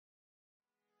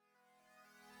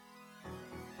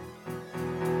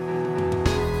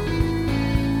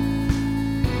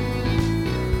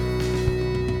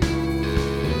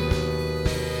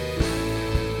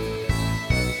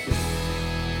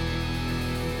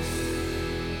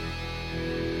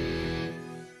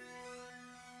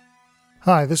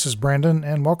Hi, this is Brandon,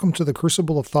 and welcome to the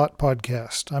Crucible of Thought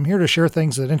podcast. I'm here to share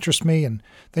things that interest me and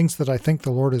things that I think the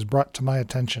Lord has brought to my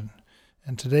attention.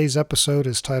 And today's episode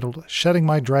is titled, Shedding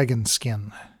My Dragon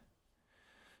Skin.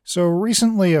 So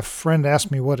recently a friend asked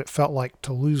me what it felt like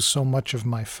to lose so much of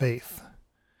my faith.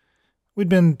 We'd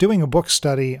been doing a book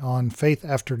study on faith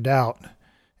after doubt,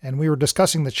 and we were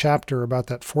discussing the chapter about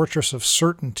that fortress of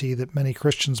certainty that many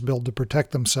Christians build to protect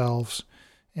themselves,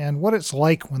 and what it's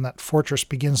like when that fortress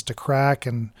begins to crack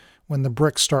and when the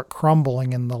bricks start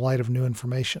crumbling in the light of new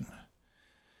information.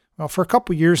 Well, for a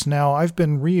couple years now, I've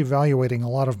been reevaluating a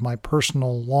lot of my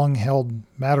personal, long-held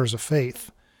matters of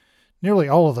faith. Nearly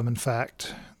all of them, in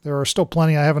fact. There are still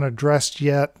plenty I haven't addressed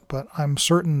yet, but I'm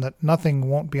certain that nothing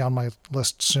won't be on my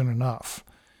list soon enough.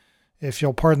 If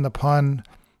you'll pardon the pun,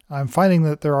 I'm finding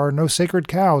that there are no sacred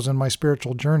cows in my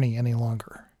spiritual journey any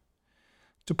longer.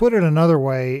 To put it another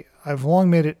way, I've long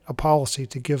made it a policy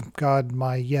to give God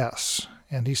my yes,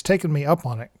 and He's taken me up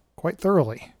on it quite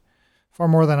thoroughly, far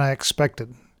more than I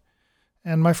expected.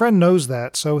 And my friend knows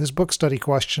that, so his book study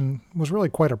question was really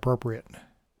quite appropriate.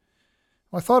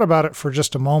 I thought about it for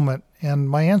just a moment, and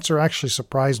my answer actually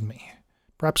surprised me.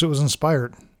 Perhaps it was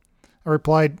inspired. I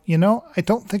replied, I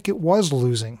don't think it was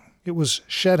losing. It was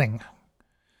shedding.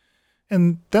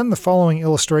 And then the following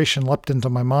illustration leapt into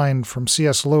my mind from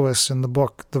C.S. Lewis in the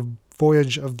book The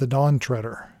Voyage of the Dawn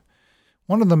Treader.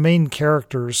 One of the main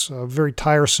characters, a very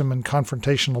tiresome and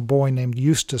confrontational boy named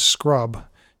Eustace Scrubb,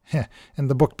 and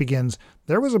the book begins,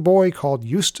 "There was a boy called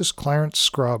Eustace Clarence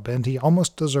Scrubb, and he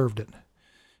almost deserved it."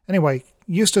 Anyway,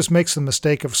 Eustace makes the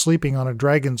mistake of sleeping on a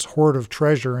dragon's hoard of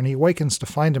treasure, and he awakens to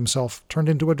find himself turned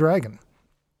into a dragon.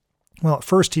 Well, at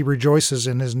first he rejoices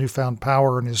in his newfound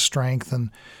power and his strength and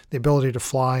the ability to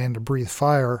fly and to breathe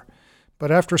fire,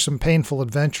 but after some painful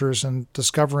adventures and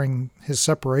discovering his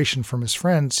separation from his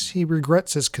friends, he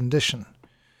regrets his condition.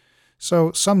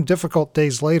 So, some difficult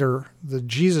days later, the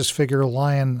Jesus figure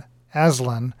lion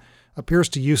Aslan appears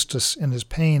to Eustace in his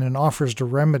pain and offers to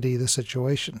remedy the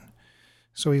situation.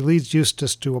 So he leads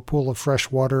Eustace to a pool of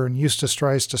fresh water, and Eustace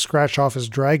tries to scratch off his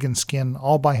dragon skin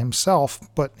all by himself,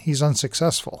 but he's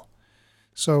unsuccessful.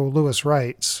 So Lewis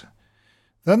writes,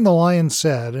 "Then the lion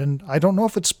said, and I don't know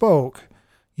if it spoke,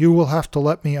 'You will have to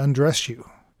let me undress you.'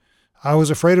 I was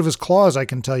afraid of his claws, I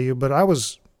can tell you, but I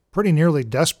was pretty nearly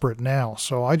desperate now,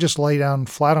 so I just lay down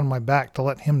flat on my back to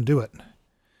let him do it.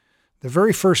 The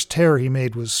very first tear he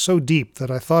made was so deep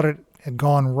that I thought it had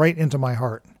gone right into my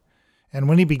heart. And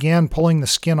when he began pulling the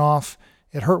skin off,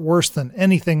 it hurt worse than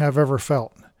anything I've ever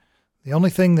felt. The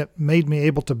only thing that made me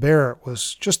able to bear it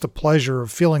was just the pleasure of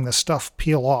feeling the stuff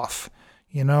peel off.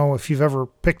 If you've ever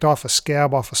picked off a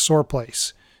scab off a sore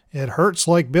place. It hurts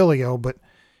like billy-o, but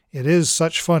it is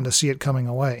such fun to see it coming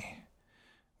away.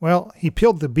 Well, he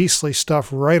peeled the beastly stuff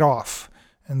right off,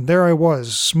 and there I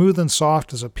was, smooth and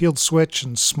soft as a peeled switch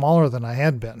and smaller than I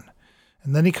had been.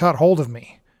 And then he caught hold of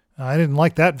me. I didn't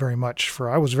like that very much,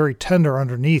 for I was very tender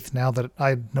underneath now that I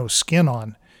had no skin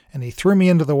on, and he threw me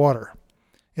into the water.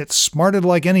 It smarted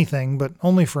like anything, but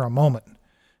only for a moment.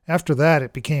 After that,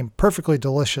 it became perfectly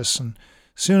delicious, and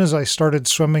as soon as I started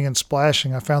swimming and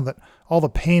splashing, I found that all the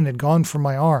pain had gone from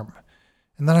my arm.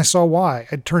 And then I saw why.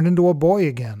 I'd turned into a boy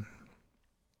again."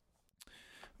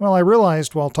 Well, I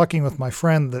realized while talking with my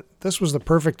friend that this was the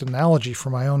perfect analogy for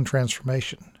my own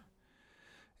transformation.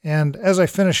 And as I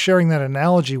finished sharing that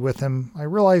analogy with him, I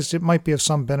realized it might be of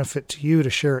some benefit to you to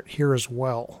share it here as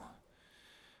well.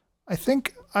 I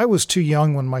think I was too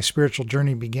young when my spiritual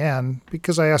journey began,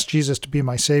 because I asked Jesus to be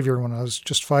my Savior when I was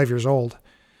just 5 years old,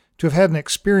 to have had an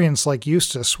experience like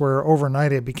Eustace where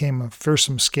overnight I became a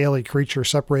fearsome, scaly creature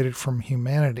separated from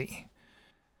humanity.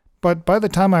 But by the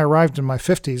time I arrived in my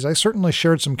 50s, I certainly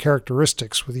shared some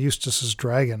characteristics with Eustace's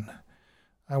dragon.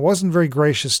 I wasn't very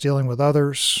gracious dealing with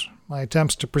others. My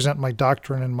attempts to present my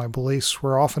doctrine and my beliefs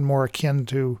were often more akin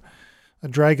to a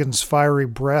dragon's fiery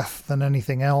breath than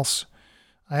anything else.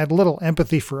 I had little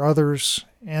empathy for others,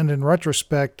 and in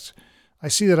retrospect, I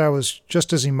see that I was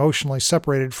just as emotionally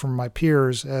separated from my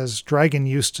peers as Dragon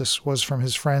Eustace was from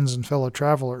his friends and fellow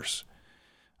travelers.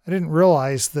 I didn't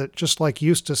realize that, just like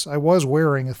Eustace, I was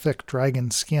wearing a thick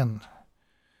dragon skin.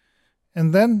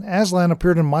 And then Aslan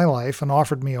appeared in my life and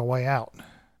offered me a way out.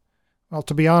 Well,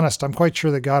 to be honest, I'm quite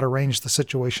sure that God arranged the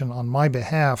situation on my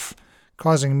behalf,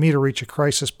 causing me to reach a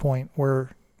crisis point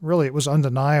where really it was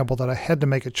undeniable that I had to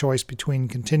make a choice between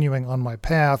continuing on my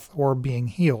path or being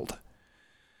healed.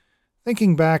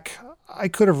 Thinking back, I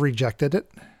could have rejected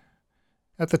it.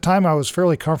 At the time, I was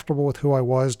fairly comfortable with who I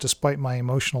was despite my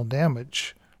emotional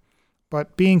damage.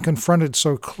 But being confronted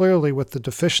so clearly with the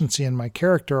deficiency in my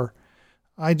character,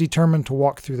 I determined to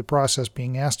walk through the process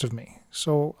being asked of me,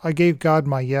 so I gave God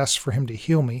my yes for him to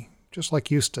heal me, just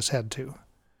like Eustace had to.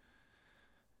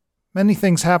 Many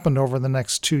things happened over the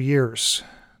next 2 years.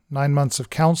 9 months of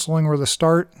counseling were the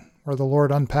start, where the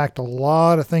Lord unpacked a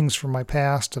lot of things from my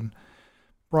past and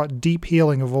brought deep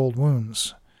healing of old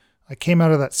wounds. I came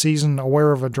out of that season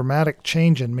aware of a dramatic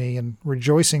change in me and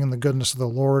rejoicing in the goodness of the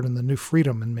Lord and the new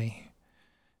freedom in me.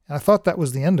 And I thought that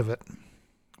was the end of it.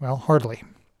 Well, hardly.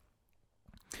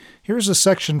 Here's a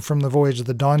section from the Voyage of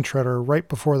the Dawn Treader right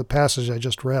before the passage I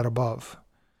just read above.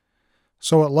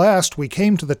 So at last we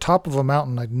came to the top of a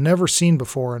mountain I'd never seen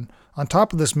before, and on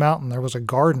top of this mountain there was a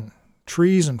garden,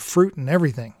 trees and fruit and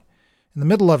everything. In the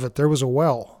middle of it there was a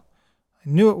well. I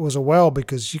knew it was a well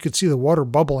because you could see the water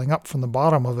bubbling up from the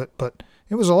bottom of it, but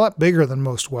it was a lot bigger than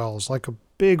most wells, like a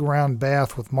big round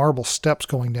bath with marble steps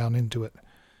going down into it.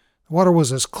 The water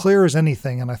was as clear as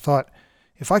anything, and I thought,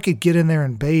 if I could get in there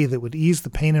and bathe, it would ease the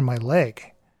pain in my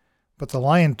leg. But the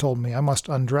lion told me I must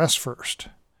undress first.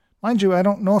 Mind you, I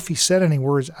don't know if he said any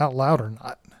words out loud or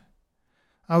not.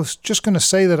 I was just going to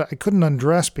say that I couldn't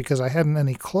undress because I hadn't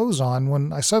any clothes on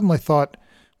when I suddenly thought,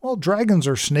 well, dragons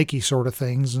are snaky sort of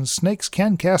things, and snakes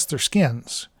can cast their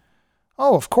skins.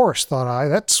 Oh, of course, thought I,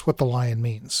 that's what the lion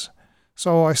means.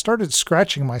 So I started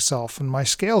scratching myself, and my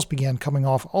scales began coming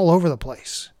off all over the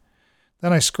place.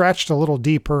 Then I scratched a little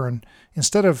deeper, and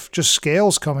instead of just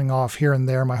scales coming off here and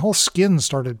there, my whole skin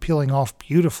started peeling off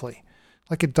beautifully,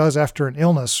 like it does after an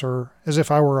illness, or as if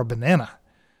I were a banana.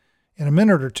 In a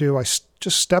minute or two, I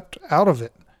just stepped out of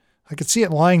it. I could see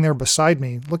it lying there beside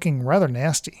me, looking rather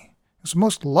nasty. It was a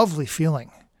most lovely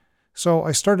feeling. So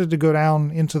I started to go down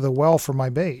into the well for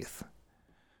my bathe.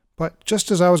 But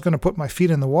just as I was going to put my feet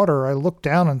in the water, I looked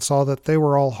down and saw that they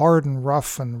were all hard and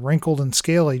rough and wrinkled and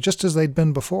scaly, just as they'd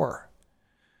been before.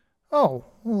 Oh,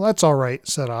 well, that's all right,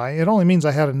 said I. It only means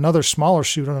I had another smaller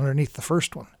suit underneath the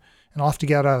first one, and I'll have to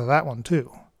get out of that one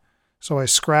too. So I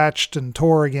scratched and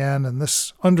tore again, and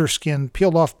this underskin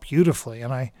peeled off beautifully,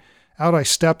 and out I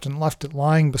stepped and left it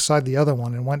lying beside the other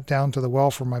one and went down to the well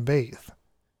for my bathe.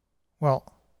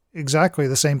 Well, exactly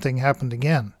the same thing happened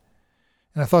again.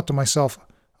 And I thought to myself,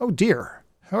 oh dear,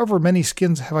 however many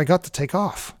skins have I got to take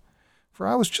off? For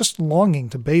I was just longing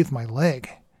to bathe my leg.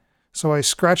 So I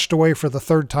scratched away for the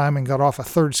third time and got off a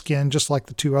third skin just like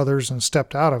the two others and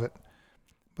stepped out of it.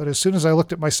 But as soon as I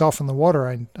looked at myself in the water,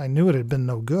 I knew it had been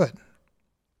no good.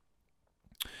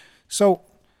 So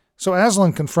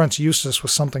Aslan confronts Eustace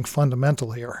with something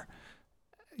fundamental here.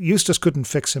 Eustace couldn't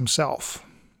fix himself.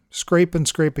 Scrape and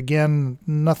scrape again,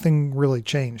 nothing really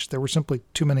changed. There were simply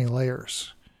too many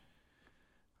layers.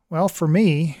 Well, for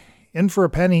me, in for a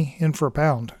penny, in for a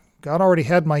pound. God already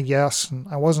had my yes, and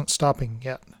I wasn't stopping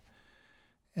yet.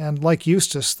 And like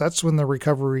Eustace, that's when the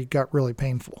recovery got really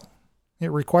painful.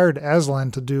 It required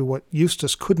Aslan to do what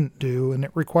Eustace couldn't do, and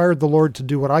it required the Lord to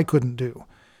do what I couldn't do,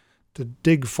 to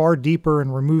dig far deeper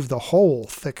and remove the whole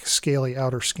thick, scaly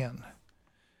outer skin.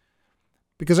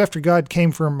 Because after God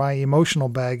came for my emotional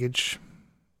baggage,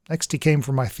 next he came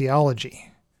for my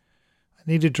theology. I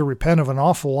needed to repent of an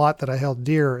awful lot that I held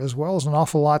dear, as well as an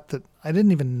awful lot that I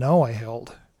didn't even know I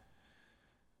held.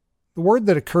 The word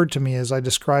that occurred to me as I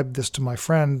described this to my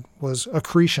friend was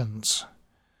accretions.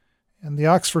 And the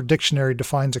Oxford Dictionary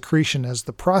defines accretion as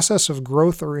the process of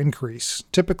growth or increase,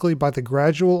 typically by the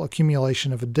gradual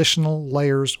accumulation of additional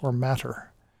layers or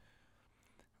matter.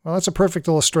 Well, that's a perfect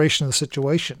illustration of the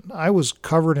situation. I was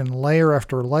covered in layer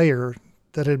after layer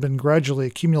that had been gradually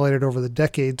accumulated over the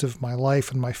decades of my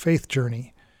life and my faith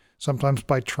journey, sometimes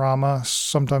by trauma,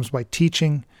 sometimes by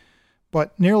teaching,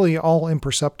 but nearly all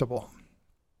imperceptible.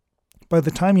 By the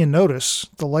time you notice,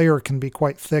 the layer can be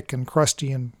quite thick and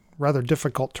crusty and rather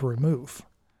difficult to remove.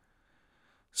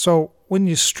 So when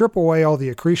you strip away all the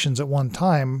accretions at one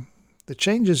time, the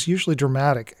change is usually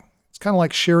dramatic. It's kind of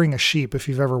like shearing a sheep, if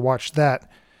you've ever watched that.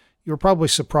 You're probably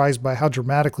surprised by how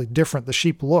dramatically different the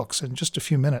sheep looks in just a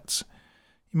few minutes.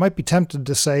 You might be tempted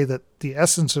to say that the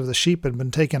essence of the sheep had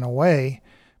been taken away,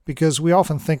 because we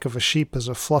often think of a sheep as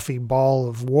a fluffy ball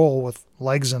of wool with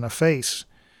legs and a face.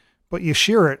 But you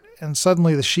shear it, and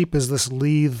suddenly the sheep is this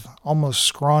lithe, almost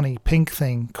scrawny pink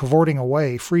thing cavorting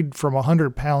away, freed from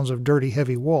 100 pounds of dirty,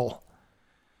 heavy wool.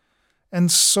 And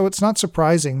so it's not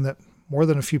surprising that more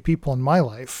than a few people in my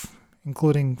life,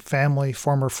 including family,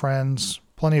 former friends,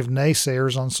 plenty of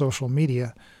naysayers on social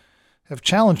media, have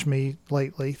challenged me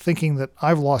lately, thinking that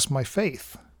I've lost my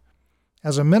faith.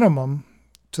 As a minimum,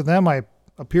 to them I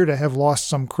appear to have lost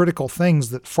some critical things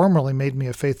that formerly made me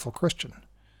a faithful Christian.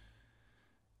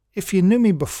 If you knew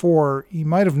me before, you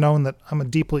might have known that I'm a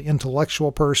deeply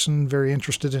intellectual person, very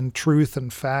interested in truth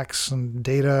and facts and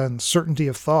data and certainty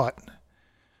of thought.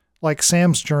 Like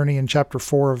Sam's journey in chapter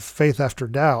 4 of Faith After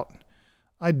Doubt,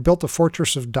 I'd built a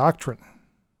fortress of doctrine,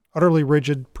 utterly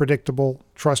rigid, predictable,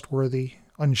 trustworthy,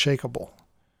 unshakable.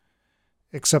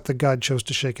 Except that God chose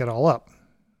to shake it all up,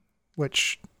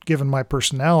 which, given my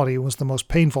personality, was the most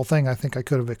painful thing I think I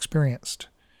could have experienced.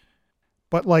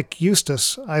 But like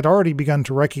Eustace, I'd already begun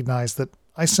to recognize that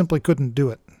I simply couldn't do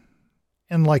it.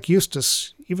 And like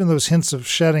Eustace, even those hints of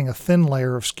shedding a thin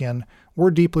layer of skin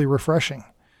were deeply refreshing.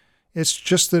 It's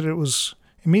just that it was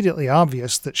immediately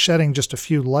obvious that shedding just a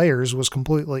few layers was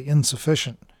completely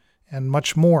insufficient, and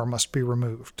much more must be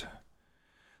removed.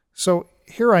 So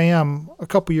here I am, a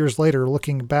couple years later,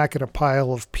 looking back at a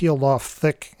pile of peeled off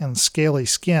thick and scaly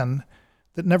skin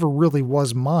that never really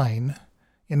was mine,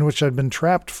 in which I'd been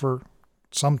trapped for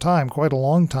some time, quite a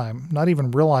long time, not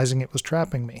even realizing it was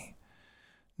trapping me.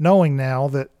 Knowing now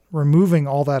that removing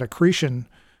all that accretion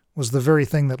was the very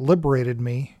thing that liberated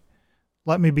me,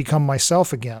 let me become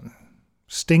myself again,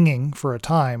 stinging for a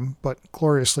time, but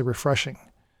gloriously refreshing.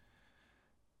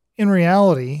 In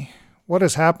reality, what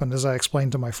has happened, as I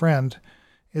explained to my friend,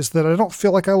 is that I don't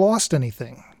feel like I lost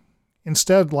anything.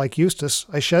 Instead, like Eustace,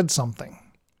 I shed something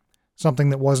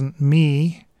that wasn't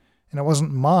me, and it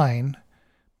wasn't mine,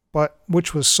 but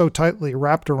which was so tightly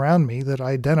wrapped around me that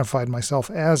I identified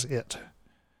myself as it.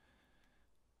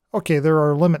 Okay, there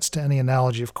are limits to any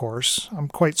analogy, of course. I'm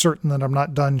quite certain that I'm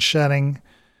not done shedding.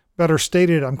 Better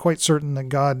stated, I'm quite certain that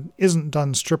God isn't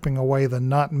done stripping away the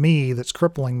not me that's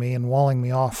crippling me and walling me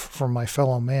off from my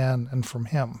fellow man and from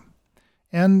Him.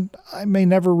 And I may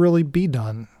never really be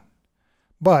done.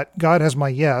 But God has my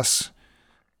yes,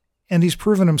 and He's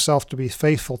proven Himself to be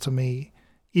faithful to me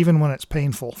even when it's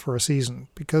painful for a season,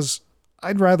 because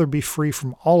I'd rather be free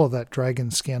from all of that dragon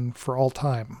skin for all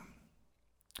time.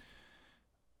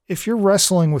 If you're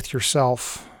wrestling with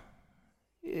yourself,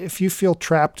 if you feel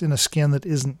trapped in a skin that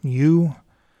isn't you,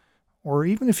 or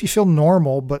even if you feel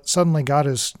normal but suddenly God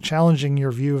is challenging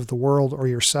your view of the world or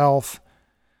yourself,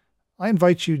 I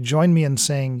invite you to join me in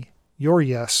saying your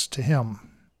yes to Him.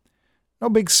 No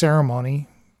big ceremony,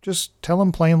 just tell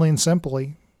Him plainly and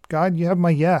simply, God, you have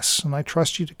my yes, and I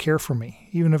trust you to care for me,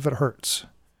 even if it hurts.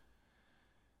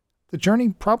 The journey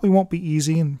probably won't be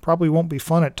easy and probably won't be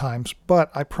fun at times, but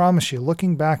I promise you,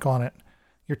 looking back on it,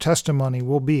 your testimony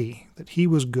will be that He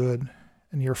was good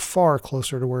and you're far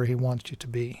closer to where He wants you to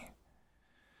be.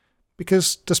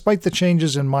 Because despite the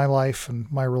changes in my life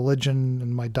and my religion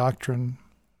and my doctrine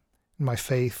and my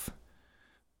faith,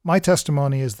 my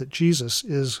testimony is that Jesus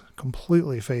is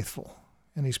completely faithful,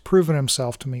 and He's proven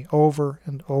Himself to me over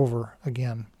and over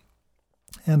again.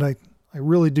 And I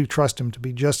really do trust Him to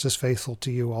be just as faithful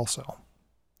to you also.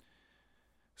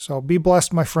 So be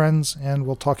blessed, my friends, and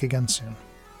we'll talk again soon.